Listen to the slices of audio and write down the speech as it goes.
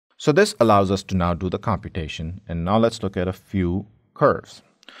So this allows us to now do the computation. And now let's look at a few curves.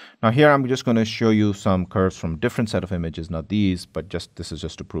 Now here I'm just going to show you some curves from different set of images, not these, but this is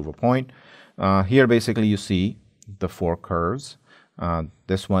just to prove a point. Here basically you see the 4 curves.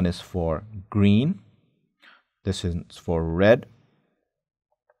 This one is for green, this is for red,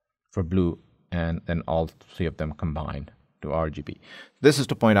 for blue, and then all 3 of them combined to RGB. This is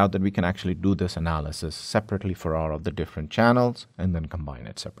to point out that we can actually do this analysis separately for all of the different channels and then combine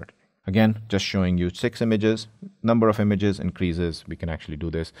it separately. Again, just showing you 6 images. Number of images increases. We can actually do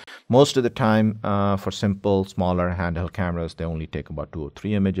this. Most of the time, for simple, smaller handheld cameras, they only take about 2 or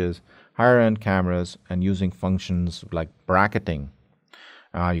 3 images. Higher end cameras and using functions like bracketing,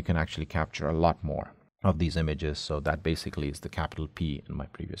 you can actually capture a lot more of these images. So that basically is the capital P in my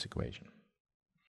previous equation.